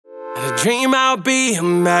a dream I'll be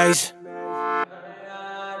amazing.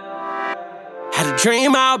 Had a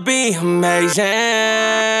dream I'll be amazing.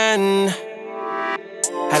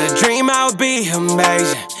 Had a dream I'll be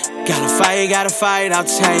amazing. Gotta fight, I'll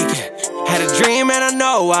take it. Had a dream and I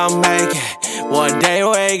know I'll make it. One day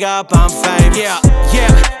wake up, I'm famous.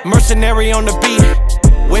 Yeah, Mercenary on the beat.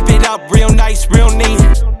 Whip it up real nice, real neat.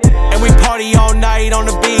 And we party all night on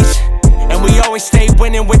the beach. And we always stay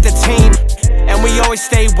winning with the team. And we always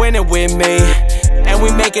stay winning with me. And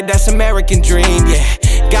we make it, that's American dream,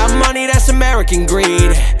 yeah. Got money, that's American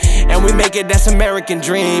greed. And we make it, that's American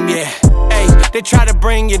dream, yeah. Hey, they try to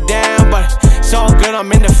bring you down, but it's all good,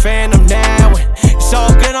 I'm in the Phantom now. It's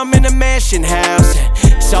all good, I'm in the mansion house.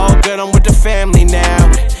 It's all good, I'm with the family now.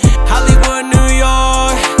 Hollywood, New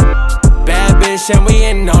York, bad bitch and we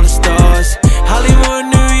in all the stores. Hollywood,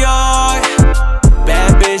 New York,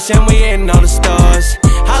 bad bitch and we in all the stores.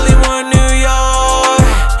 Hollywood, New York,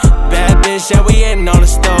 bad bitch and we in all the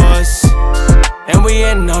stores. And we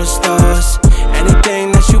in all the stores.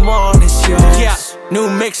 Anything that you want is yours. Yeah, new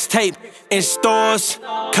mixtape in stores.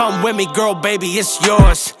 Come with me, girl, baby, it's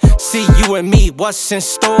yours. See you and me, what's in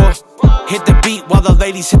store? Hit the beat while the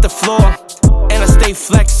ladies hit the floor. And I stay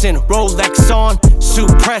flexing, Rolex on, suit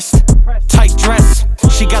pressed, tight dress.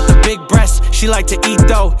 She got the big breasts, she like to eat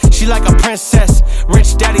though. She like a princess,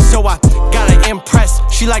 rich daddy, so I gotta impress.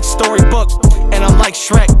 She like storybook, and I'm like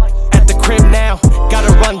Shrek. At the crib now,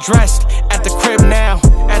 gotta run dressed. At the crib now,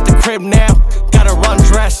 at the crib now, gotta run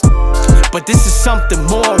dressed. But this is something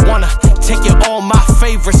more, wanna take you all my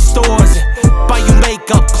favorite stores. Buy you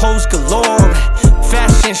makeup, clothes galore.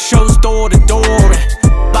 Fashion shows door to door.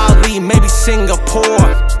 Bali, maybe Singapore.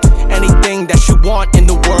 Anything that you want in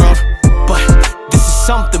the world. But this is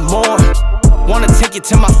something more. Wanna take you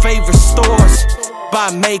to my favorite stores.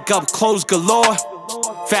 Buy makeup, clothes galore.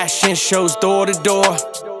 Fashion shows door to door.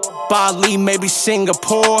 Bali, maybe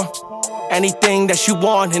Singapore. Anything that you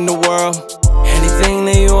want in the world. Anything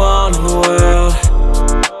that you want in the world.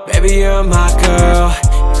 Baby, you're my girl.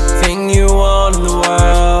 Anything you want in the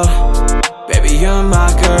world. Baby, you're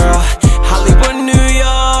my girl. Hollywood, New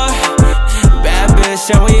York, bad bitch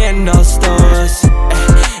and we in those stores.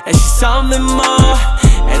 And she's something more.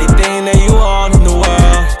 Anything that you want in the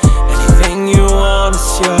world. Anything you want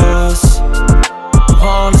is yours.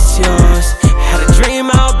 Want is yours. Had a dream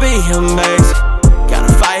I'll be amazing.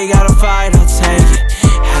 Gotta fight, I'll take it.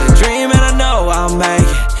 Had a dream and I know I'll make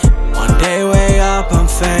it. One day wake up, I'm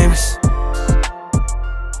famous.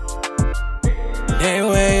 One day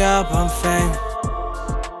wake up, I'm famous.